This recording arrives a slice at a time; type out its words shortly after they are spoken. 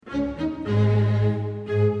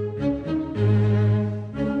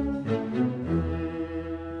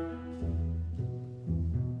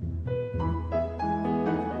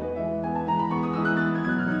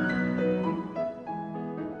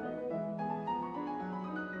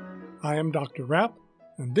I am Dr. Rapp,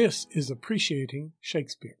 and this is Appreciating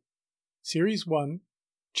Shakespeare. Series 1,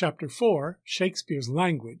 Chapter 4, Shakespeare's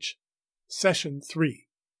Language, Session 3,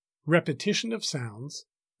 Repetition of Sounds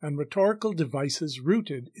and Rhetorical Devices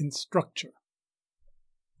Rooted in Structure.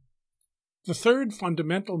 The third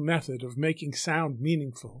fundamental method of making sound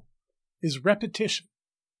meaningful is repetition,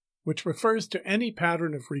 which refers to any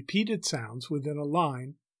pattern of repeated sounds within a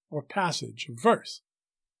line or passage of verse.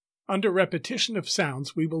 Under repetition of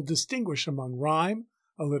sounds, we will distinguish among rhyme,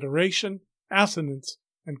 alliteration, assonance,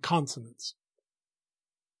 and consonance.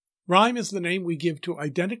 Rhyme is the name we give to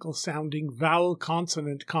identical sounding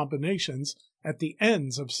vowel-consonant combinations at the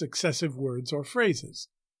ends of successive words or phrases.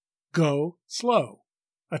 Go, slow.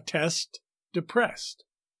 Attest, depressed.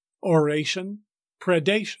 Oration,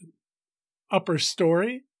 predation. Upper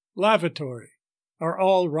story, lavatory are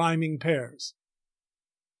all rhyming pairs.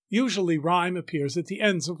 Usually rhyme appears at the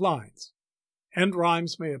ends of lines. End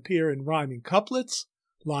rhymes may appear in rhyming couplets,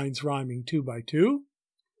 lines rhyming 2 by 2.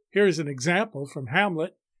 Here is an example from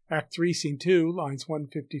Hamlet, Act 3, Scene 2, lines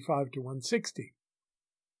 155 to 160.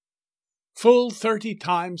 Full 30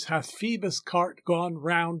 times hath Phoebus' cart gone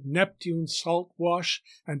round Neptune's salt wash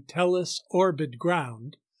and Tellus' orbed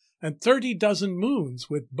ground, and 30 dozen moons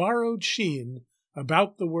with borrowed sheen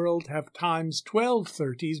about the world have times 12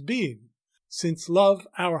 30s been, since love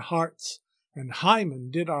our hearts and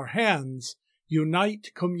Hymen did our hands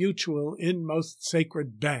unite commutual in most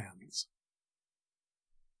sacred bands.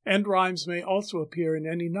 End rhymes may also appear in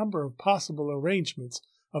any number of possible arrangements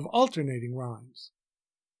of alternating rhymes.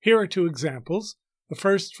 Here are two examples, the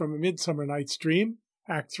first from A Midsummer Night's Dream,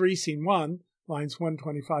 Act 3, Scene 1, lines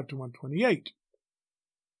 125 to 128.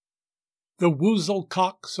 The woozle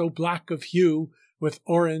cock so black of hue, with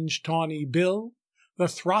orange tawny bill, the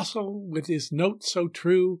throstle with his note so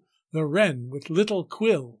true, the wren with little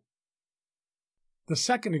quill. The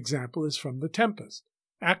second example is from The Tempest,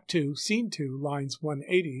 Act 2, Scene 2, lines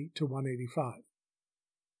 180 to 185.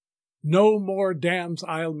 No more dams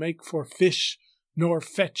I'll make for fish, nor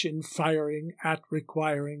fetch in firing at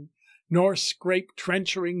requiring, nor scrape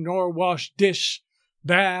trenchering, nor wash dish.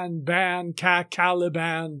 Ban,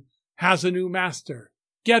 Caliban, has a new master,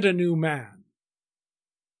 get a new man.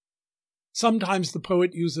 Sometimes the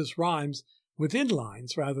poet uses rhymes within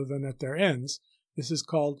lines rather than at their ends. This is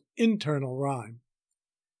called internal rhyme.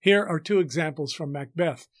 Here are two examples from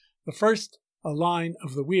Macbeth. The first, a line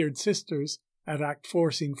of the Weird Sisters at Act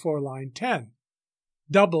 4, Scene 4, line 10.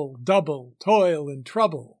 Double, double, toil and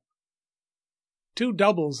trouble. Two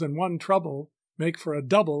doubles and one trouble make for a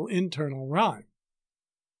double internal rhyme.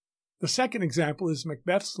 The second example is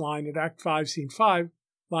Macbeth's line at Act 5, Scene 5,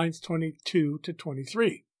 lines 22 to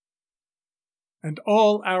 23. And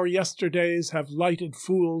all our yesterdays have lighted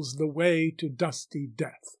fools the way to dusty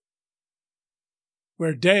death.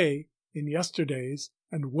 Where day in yesterdays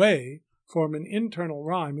and way form an internal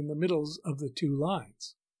rhyme in the middles of the two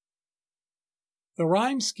lines. The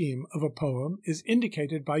rhyme scheme of a poem is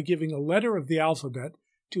indicated by giving a letter of the alphabet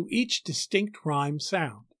to each distinct rhyme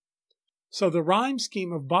sound. So the rhyme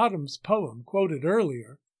scheme of Bottom's poem, quoted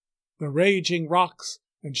earlier, the raging rocks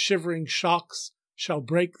and shivering shocks shall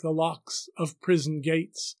break the locks of prison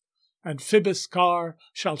gates, and Phoebus' car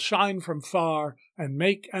shall shine from far and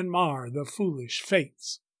make and mar the foolish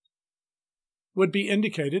fates, would be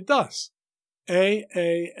indicated thus: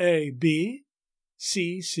 A, B,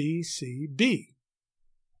 C, B.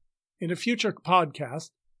 In a future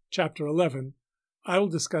podcast, Chapter 11, I will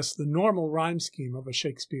discuss the normal rhyme scheme of a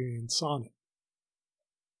Shakespearean sonnet.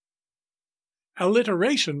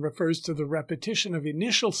 Alliteration refers to the repetition of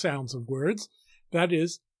initial sounds of words, that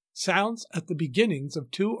is, sounds at the beginnings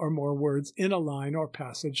of two or more words in a line or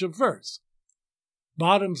passage of verse.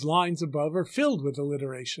 Bottom's lines above are filled with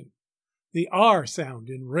alliteration. The R sound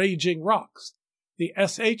in raging rocks, the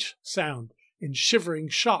SH sound in shivering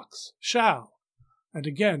shocks, shall, and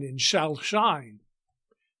again in shall shine,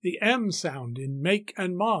 the M sound in make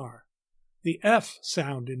and mar, the F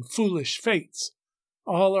sound in foolish fates,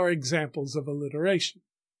 all are examples of alliteration.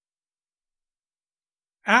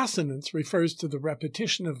 Assonance refers to the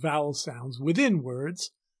repetition of vowel sounds within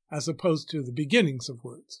words as opposed to the beginnings of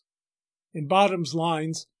words. In Bottom's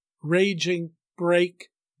lines, raging,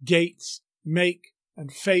 break, gates, make,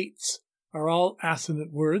 and fates are all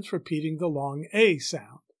assonant words repeating the long A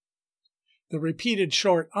sound. The repeated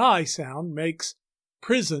short I sound makes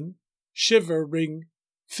prison, shivering,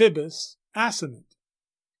 Phoebus assonant.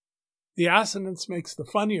 The assonance makes the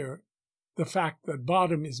funnier the fact that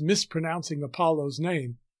Bottom is mispronouncing Apollo's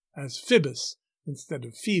name as Phoebus instead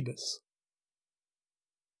of Phoebus.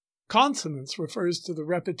 Consonance refers to the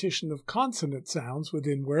repetition of consonant sounds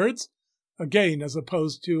within words again as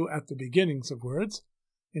opposed to at the beginnings of words.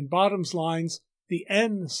 In Bottom's lines, the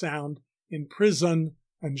N sound in prison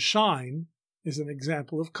and shine is an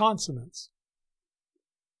example of consonance.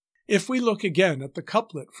 If we look again at the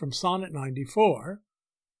couplet from Sonnet 94,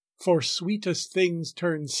 for sweetest things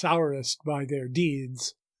turn sourest by their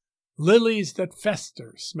deeds, lilies that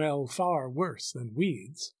fester smell far worse than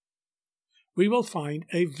weeds, we will find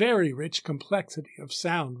a very rich complexity of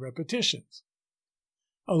sound repetitions.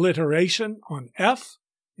 Alliteration on F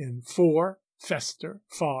in for, fester,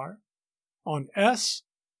 far, on S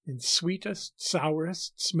in sweetest,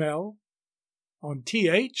 sourest, smell, on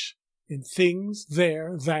TH in things,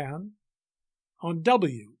 there, than, on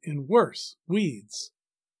W in worse, weeds.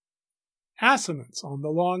 Assonance on the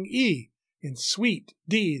long E in sweet,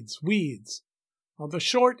 deeds, weeds, on the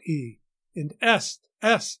short E in est,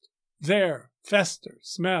 there, fester,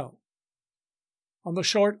 smell, on the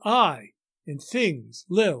short I in things,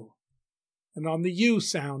 lil, and on the U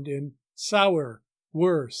sound in sour,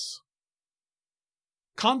 worse.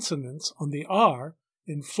 Consonants on the R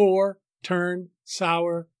in for, turn,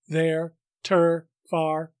 sour, there,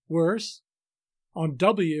 far, worse, on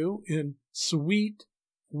W in sweet,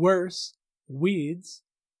 worse, weeds,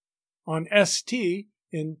 on ST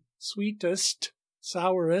in sweetest,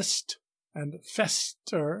 sourest, and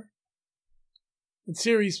fester. In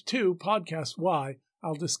Series 2, Podcast Y,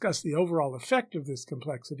 I'll discuss the overall effect of this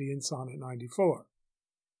complexity in Sonnet 94.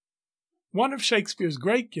 One of Shakespeare's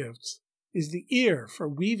great gifts is the ear for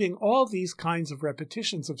weaving all these kinds of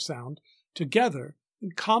repetitions of sound together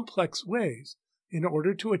in complex ways in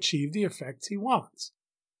order to achieve the effects he wants.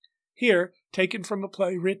 Here, taken from a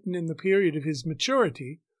play written in the period of his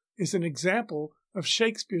maturity, is an example of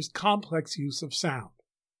Shakespeare's complex use of sound.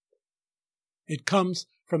 It comes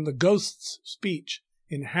from the ghost's speech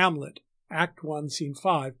in Hamlet, Act 1, Scene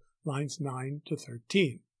 5, lines 9 to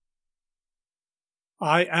 13.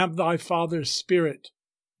 I am thy father's spirit,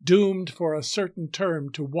 doomed for a certain term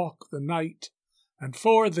to walk the night, and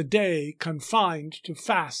for the day confined to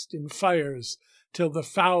fast in fires, till the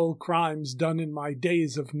foul crimes done in my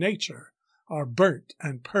days of nature are burnt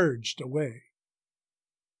and purged away.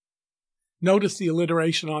 Notice the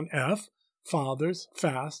alliteration on F, fathers,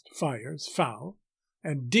 fast, fires, foul,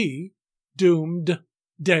 and D, doomed,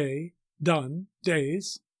 day, done,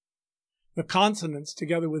 days. The consonants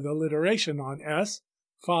together with alliteration on S,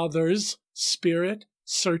 fathers, spirit,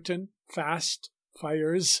 certain, fast,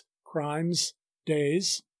 fires, crimes,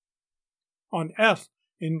 days. On F,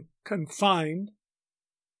 in confined.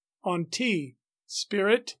 On T,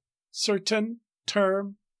 spirit, certain,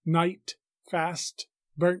 term, night, fast,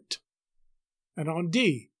 burnt. And on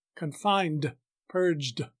D, confined,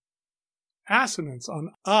 purged. Assonance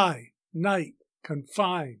on I, night,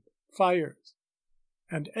 confined, fires.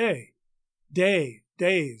 And A, day,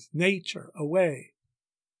 days, nature, away.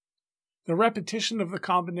 The repetition of the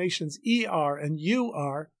combinations ER and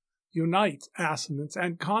UR unites assonance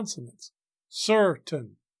and consonants.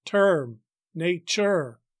 Certain, term,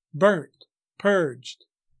 nature, burnt, purged.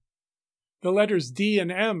 The letters D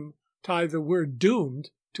and M tie the word doomed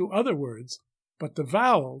to other words, but the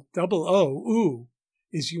vowel, double O, oo,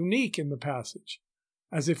 is unique in the passage,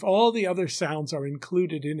 as if all the other sounds are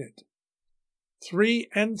included in it. 3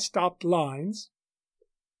 end-stopped lines,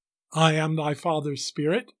 I am thy father's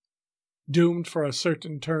spirit, doomed for a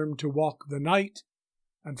certain term to walk the night,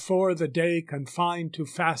 and for the day confined to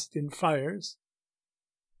fast in fires,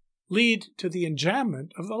 lead to the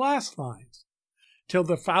enjambment of the last lines, till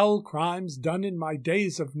the foul crimes done in my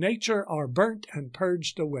days of nature are burnt and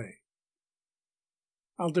purged away.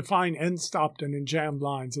 I'll define end-stopped and enjambed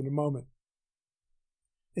lines in a moment.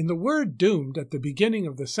 In the word doomed at the beginning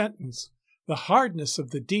of the sentence, the hardness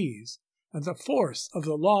of the D's and the force of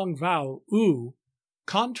the long vowel oo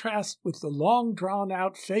contrast with the long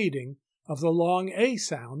drawn-out fading of the long A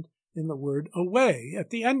sound in the word away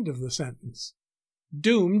at the end of the sentence.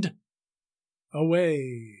 Doomed,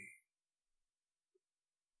 away.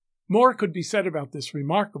 More could be said about this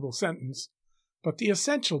remarkable sentence, but the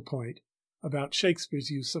essential point about Shakespeare's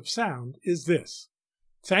use of sound is this.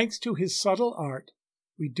 Thanks to his subtle art,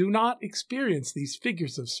 we do not experience these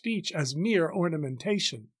figures of speech as mere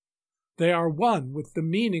ornamentation. They are one with the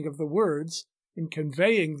meaning of the words in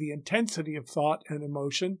conveying the intensity of thought and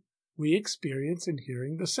emotion we experience in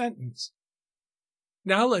hearing the sentence.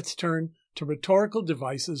 Now let's turn to rhetorical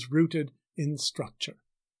devices rooted in structure.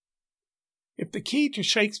 If the key to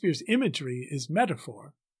Shakespeare's imagery is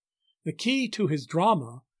metaphor, the key to his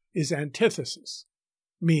drama is antithesis,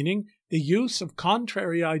 meaning the use of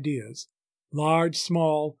contrary ideas, large,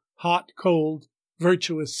 small, hot, cold,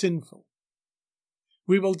 virtuous, sinful.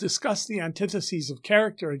 We will discuss the antitheses of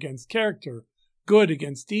character against character, good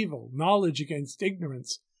against evil, knowledge against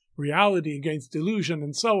ignorance, reality against delusion,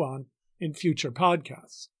 and so on in future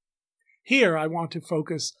podcasts. Here I want to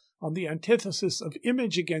focus on the antithesis of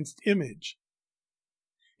image against image.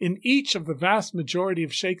 In each of the vast majority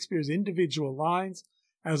of Shakespeare's individual lines,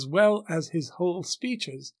 as well as his whole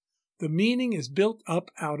speeches, the meaning is built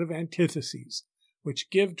up out of antitheses, which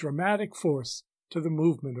give dramatic force to the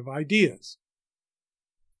movement of ideas.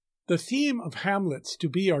 The theme of Hamlet's to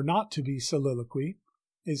be or not to be soliloquy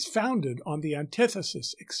is founded on the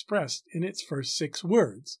antithesis expressed in its first 6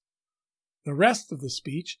 words. The rest of the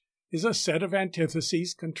speech is a set of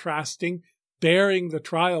antitheses contrasting bearing the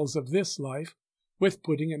trials of this life with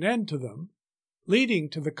putting an end to them, leading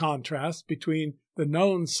to the contrast between the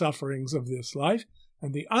known sufferings of this life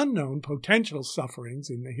and the unknown potential sufferings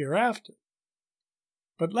in the hereafter.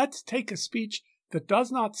 But let's take a speech that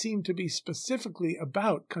does not seem to be specifically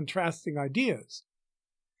about contrasting ideas.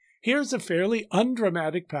 Here's a fairly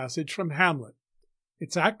undramatic passage from Hamlet.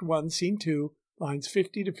 It's Act 1, Scene 2, lines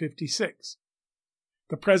 50 to 56.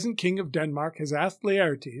 The present king of Denmark has asked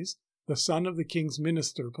Laertes, the son of the king's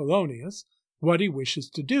minister Polonius, what he wishes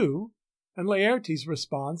to do, and Laertes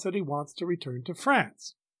responds that he wants to return to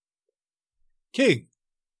France. King,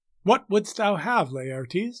 what wouldst thou have,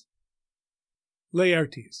 Laertes?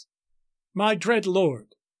 Laertes, my dread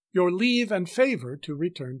lord, your leave and favour to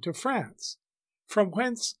return to France, from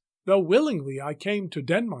whence, though willingly I came to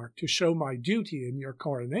Denmark to show my duty in your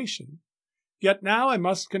coronation, yet now I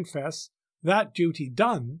must confess, that duty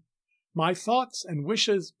done, my thoughts and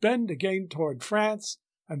wishes bend again toward France,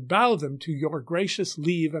 and bow them to your gracious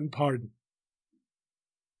leave and pardon.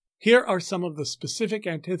 Here are some of the specific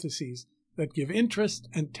antitheses that give interest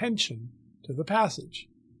and tension to the passage.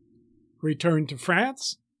 Return to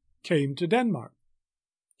France, came to Denmark.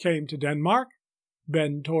 Came to Denmark,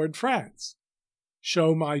 bend toward France.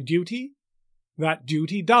 Show my duty, that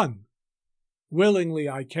duty done. Willingly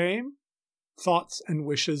I came, thoughts and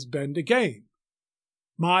wishes bend again.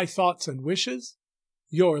 My thoughts and wishes,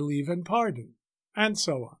 your leave and pardon, and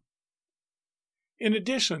so on. In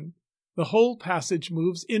addition, the whole passage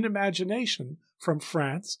moves in imagination from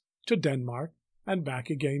France to Denmark and back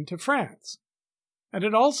again to France. And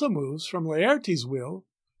it also moves from Laertes' will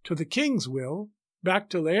to the king's will, back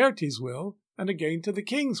to Laertes' will, and again to the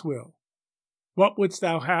king's will. What wouldst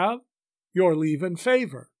thou have? Your leave and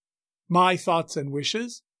favour. My thoughts and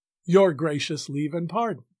wishes, your gracious leave and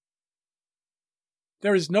pardon.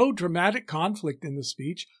 There is no dramatic conflict in the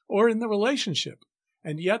speech or in the relationship,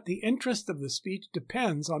 and yet the interest of the speech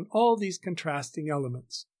depends on all these contrasting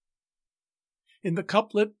elements. In the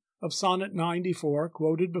couplet of Sonnet 94,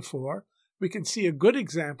 quoted before, we can see a good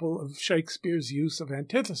example of Shakespeare's use of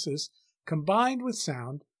antithesis combined with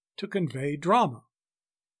sound to convey drama.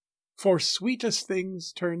 For sweetest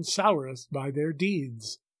things turn sourest by their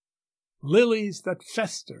deeds. Lilies that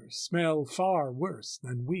fester smell far worse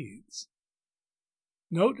than weeds.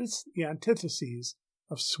 Notice the antitheses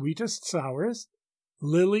of sweetest sourest,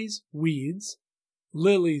 lilies weeds,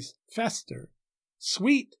 lilies fester,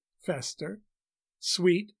 sweet fester,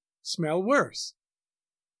 sweet smell worse.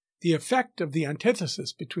 The effect of the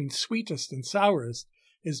antithesis between sweetest and sourest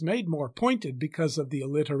is made more pointed because of the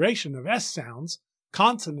alliteration of S sounds,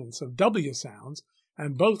 consonants of W sounds,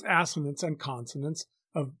 and both assonants and consonants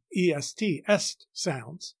of EST, est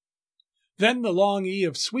sounds. Then the long E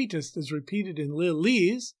of sweetest is repeated in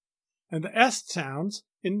lilies, and the est sounds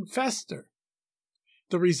in fester.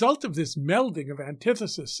 The result of this melding of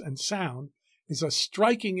antithesis and sound is a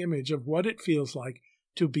striking image of what it feels like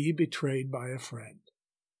to be betrayed by a friend.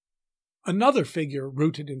 Another figure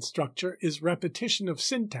rooted in structure is repetition of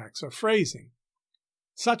syntax or phrasing.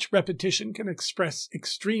 Such repetition can express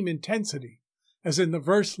extreme intensity, as in the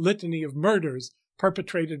verse litany of murders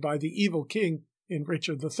perpetrated by the evil king in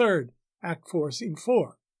Richard III, Act 4, Scene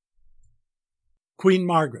 4. Queen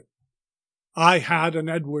Margaret. I had an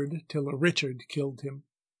Edward till a Richard killed him.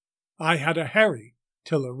 I had a Harry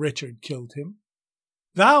till a Richard killed him.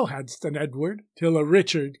 Thou hadst an Edward till a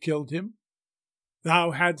Richard killed him.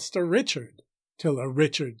 Thou hadst a Richard till a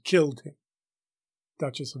Richard killed him.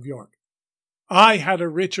 Duchess of York. I had a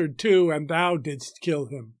Richard too, and thou didst kill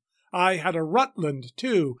him. I had a Rutland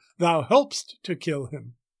too, thou helpst to kill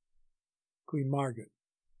him. Queen Margaret.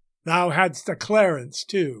 Thou hadst a Clarence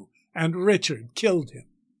too, and Richard killed him.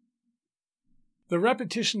 The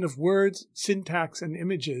repetition of words, syntax, and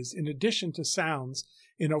images in addition to sounds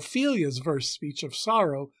in Ophelia's verse speech of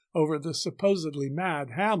sorrow over the supposedly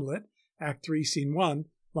mad Hamlet, Act 3, Scene 1,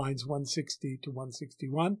 lines 160 to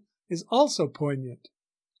 161, is also poignant.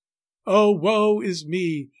 Oh, woe is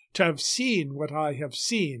me, to have seen what I have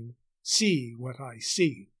seen, see what I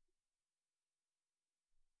see.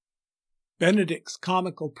 Benedict's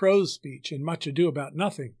comical prose speech in Much Ado About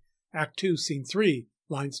Nothing, Act 2, Scene 3,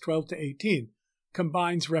 lines 12 to 18,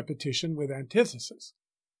 combines repetition with antithesis.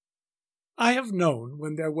 I have known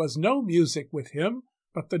when there was no music with him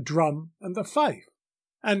but the drum and the fife,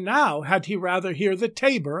 and now had he rather hear the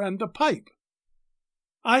tabor and the pipe.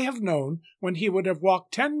 I have known when he would have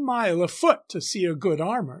walked 10 mile afoot to see a good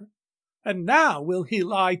armour, and now will he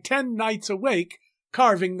lie 10 nights awake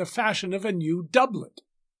carving the fashion of a new doublet.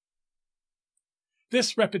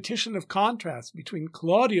 This repetition of contrast between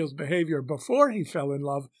Claudio's behavior before he fell in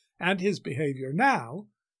love and his behavior now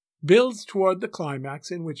builds toward the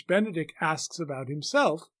climax in which Benedict asks about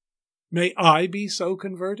himself, "May I be so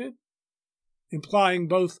converted?" implying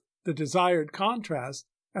both the desired contrast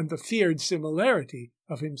and the feared similarity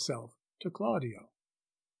of himself to Claudio.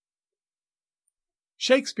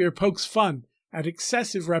 Shakespeare pokes fun at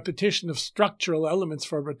excessive repetition of structural elements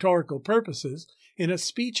for rhetorical purposes in a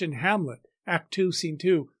speech in Hamlet, Act 2, Scene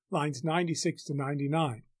 2, lines 96 to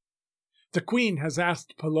 99. The Queen has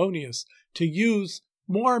asked Polonius to use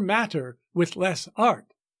more matter with less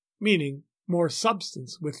art, meaning more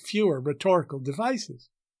substance with fewer rhetorical devices.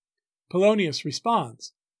 Polonius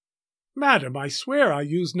responds, "Madam, I swear I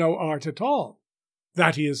use no art at all.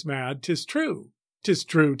 That he is mad, 'tis true. 'Tis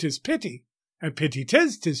true, 'tis pity, and pity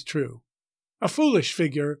 'tis true. A foolish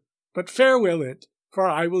figure, but fair will it, for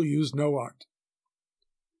I will use no art."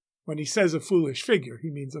 When he says a foolish figure, he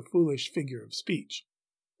means a foolish figure of speech.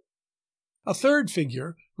 A third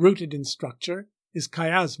figure, rooted in structure, is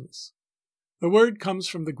chiasmus. The word comes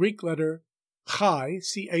from the Greek letter chi,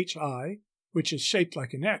 C-H-I, which is shaped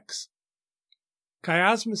like an X.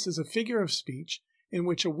 Chiasmus is a figure of speech in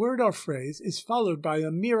which a word or phrase is followed by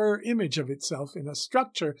a mirror image of itself in a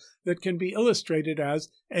structure that can be illustrated as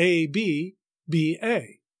A-B,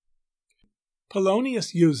 B-A.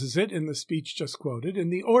 Polonius uses it in the speech just quoted in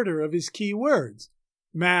the order of his key words: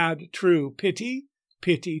 mad, true, pity,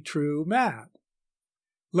 pity, true, mad.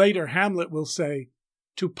 Later, Hamlet will say,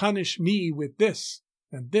 "To punish me with this,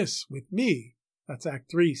 and this with me." That's Act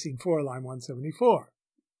 3, Scene 4, line 174.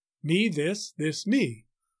 Me this, this me.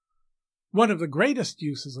 One of the greatest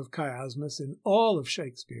uses of chiasmus in all of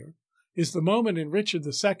Shakespeare is the moment in Richard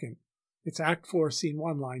II, it's Act 4, Scene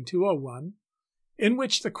 1, line 201, in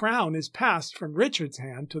which the crown is passed from Richard's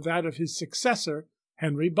hand to that of his successor,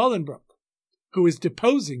 Henry Bolingbroke, who is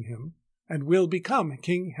deposing him and will become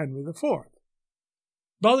King Henry IV.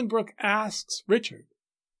 Bolingbroke asks Richard,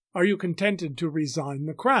 "Are you contented to resign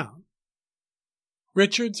the crown?"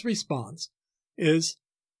 Richard's response is,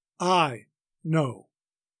 "I, no,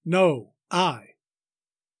 no, I."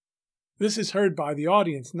 This is heard by the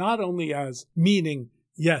audience not only as meaning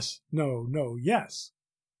yes, no, no, yes,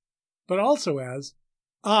 but also as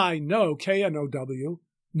I know, K-N-O-W,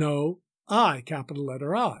 no, I, capital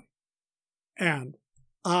letter I, and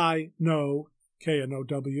I know,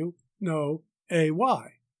 K-N-O-W, no,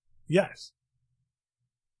 A-Y, yes.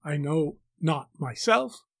 I know not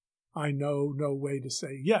myself, I know no way to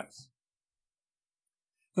say yes.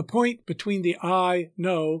 The point between the I,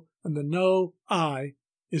 no, and the no, I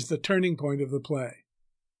is the turning point of the play,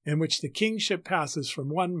 in which the kingship passes from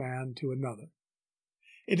one man to another.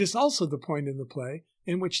 It is also the point in the play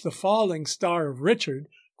in which the falling star of Richard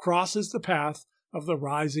crosses the path of the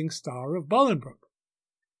rising star of Bolingbroke.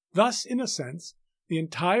 Thus, in a sense, the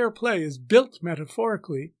entire play is built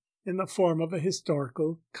metaphorically in the form of a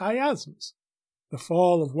historical chiasmus, the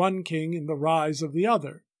fall of one king and the rise of the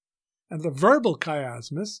other, and the verbal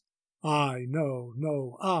chiasmus, I, no,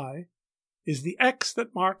 no, I, is the X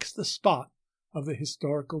that marks the spot of the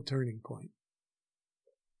historical turning point.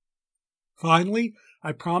 Finally,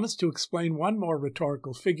 I promise to explain one more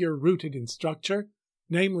rhetorical figure rooted in structure,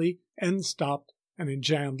 namely end-stopped and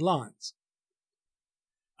enjambed lines.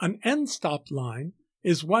 An end-stopped line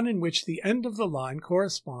is one in which the end of the line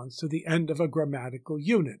corresponds to the end of a grammatical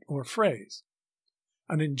unit or phrase.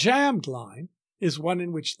 An enjambed line is one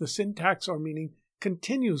in which the syntax or meaning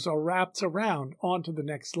continues or wraps around onto the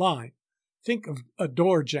next line. Think of a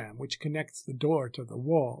door jamb which connects the door to the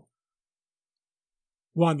wall.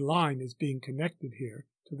 One line is being connected here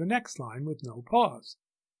to the next line with no pause.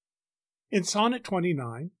 In Sonnet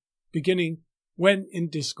 29, beginning "When in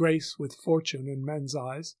disgrace with fortune in men's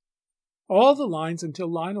eyes," all the lines until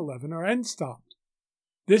line 11 are end-stopped.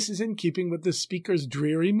 This is in keeping with the speaker's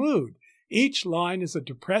dreary mood. Each line is a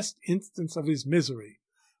depressed instance of his misery.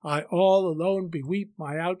 I all alone beweep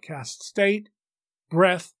my outcast state,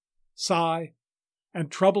 breath, sigh, and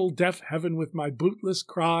trouble deaf heaven with my bootless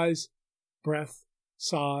cries, breath,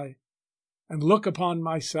 sigh, and look upon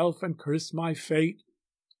myself and curse my fate,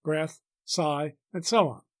 breath, sigh, and so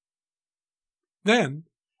on. Then,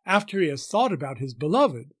 after he has thought about his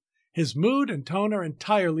beloved, his mood and tone are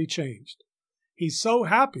entirely changed. He's so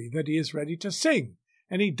happy that he is ready to sing,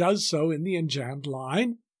 and he does so in the enjambed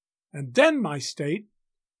line, and then my state,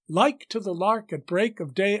 like to the lark at break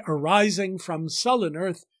of day arising from sullen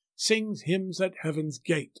earth, sings hymns at heaven's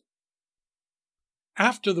gate.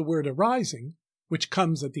 After the word arising, which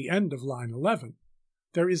comes at the end of line 11,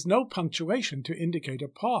 there is no punctuation to indicate a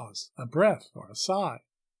pause, a breath, or a sigh,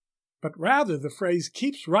 but rather the phrase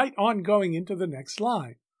keeps right on going into the next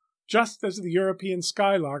line, just as the European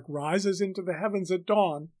skylark rises into the heavens at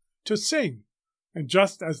dawn to sing, and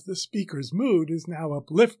just as the speaker's mood is now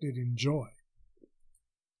uplifted in joy.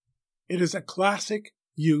 It is a classic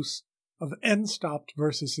use of end-stopped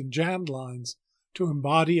versus enjambed lines to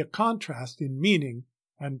embody a contrast in meaning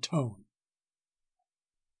and tone.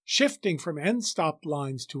 Shifting from end-stopped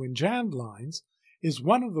lines to enjambed lines is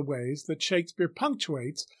one of the ways that Shakespeare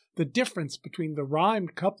punctuates the difference between the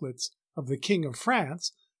rhymed couplets of the King of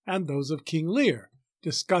France and those of King Lear,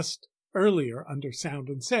 discussed earlier under Sound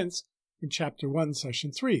and Sense in Chapter 1,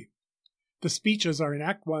 Session 3. The speeches are in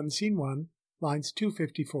Act 1, Scene 1, lines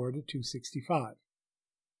 254 to 265.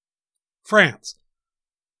 France.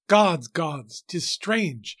 Gods, 'tis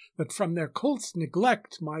strange that from their colt's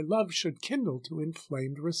neglect my love should kindle to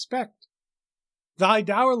inflamed respect. Thy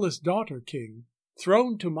dowerless daughter, King,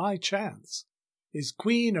 thrown to my chance, is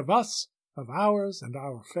queen of us, of ours, and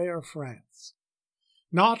our fair France.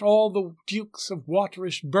 Not all the dukes of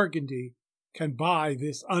waterish Burgundy can buy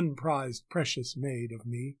this unprized precious maid of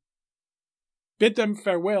me. Bid them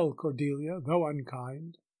farewell, Cordelia, though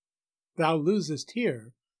unkind. Thou losest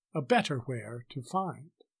here a better where to find.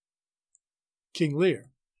 King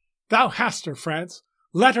Lear. Thou hast her, France,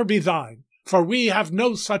 let her be thine, for we have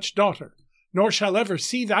no such daughter, nor shall ever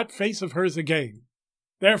see that face of hers again.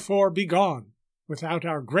 Therefore be gone, without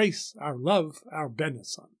our grace, our love, our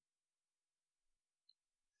benison.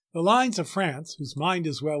 The lines of France, whose mind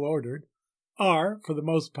is well ordered, are, for the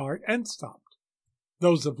most part, end-stopped.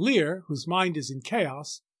 Those of Lear, whose mind is in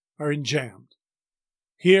chaos, are enjambed.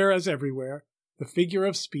 Here, as everywhere, the figure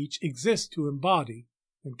of speech exists to embody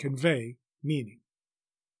and convey meaning.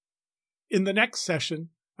 In the next session,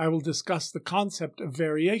 I will discuss the concept of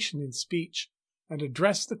variation in speech and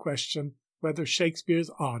address the question whether Shakespeare's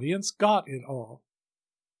audience got it all.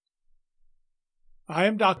 I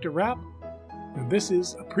am Dr. Rapp, and this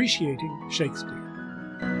is Appreciating Shakespeare.